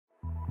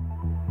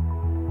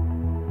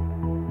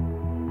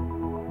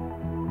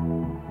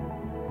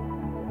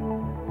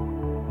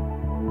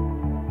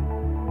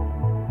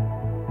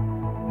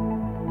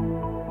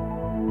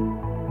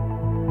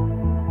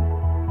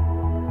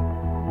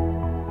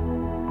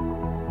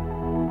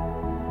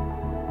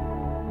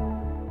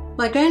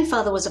My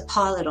grandfather was a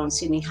pilot on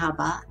Sydney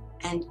Harbour,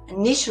 and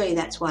initially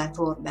that's why I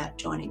thought about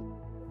joining.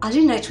 I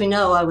didn't actually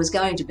know I was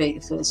going to be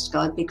the first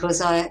guide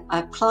because I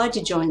applied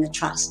to join the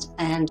trust,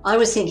 and I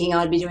was thinking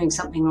I'd be doing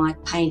something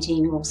like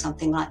painting or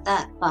something like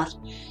that. But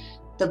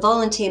the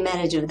volunteer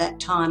manager at that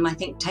time, I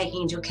think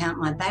taking into account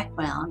my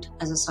background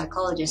as a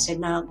psychologist,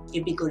 said, no,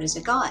 you'd be good as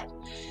a guide.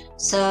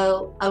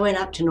 So I went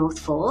up to North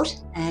Fort,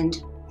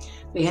 and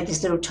we had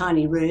this little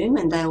tiny room,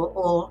 and they were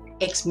all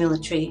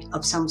ex-military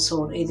of some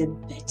sort, either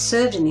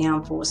served in the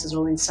armed forces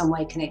or in some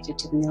way connected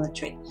to the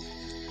military.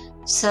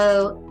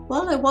 So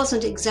while I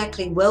wasn't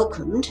exactly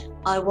welcomed,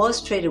 I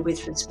was treated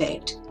with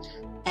respect,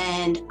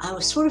 and I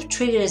was sort of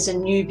treated as a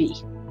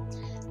newbie.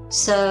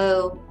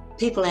 So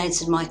people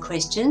answered my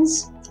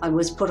questions. I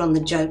was put on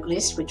the joke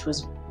list, which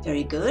was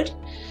very good.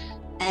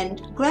 And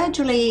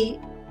gradually,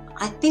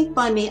 I think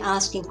by me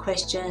asking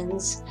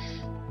questions,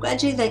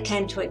 gradually they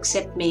came to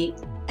accept me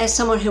as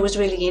someone who was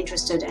really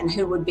interested and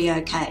who would be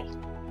okay.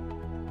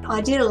 I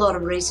did a lot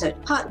of research,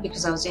 partly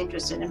because I was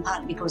interested and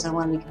partly because I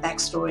wanted a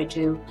backstory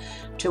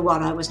to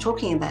what I was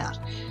talking about.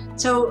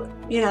 So,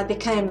 I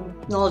became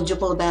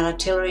knowledgeable about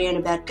artillery and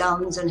about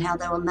guns and how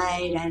they were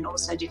made, and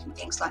also different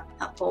things like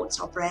how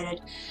forts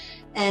operated.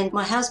 And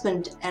my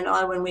husband and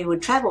I, when we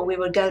would travel, we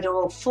would go to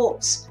all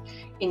forts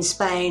in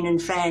Spain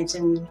and France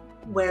and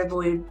wherever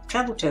we would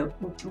travel to.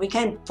 We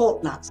became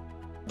fort nuts.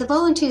 The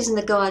volunteers and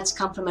the guides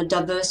come from a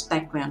diverse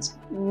backgrounds,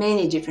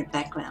 many different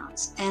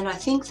backgrounds, and I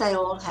think they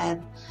all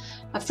have,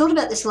 I've thought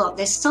about this a lot,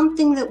 there's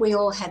something that we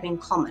all have in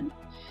common.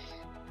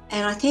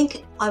 And I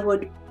think I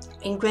would,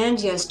 in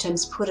grandiose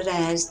terms, put it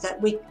as that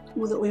we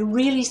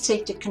really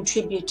seek to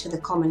contribute to the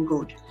common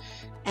good.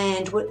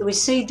 And we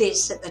see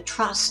this at the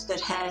trust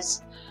that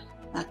has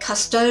a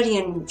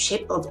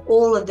custodianship of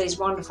all of these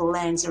wonderful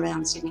lands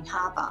around Sydney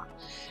Harbour,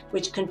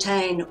 which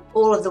contain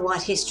all of the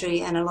white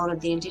history and a lot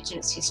of the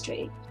Indigenous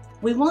history.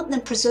 We want them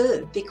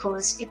preserved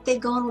because if they're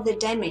gone or they're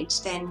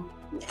damaged, then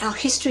our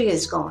history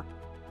is gone.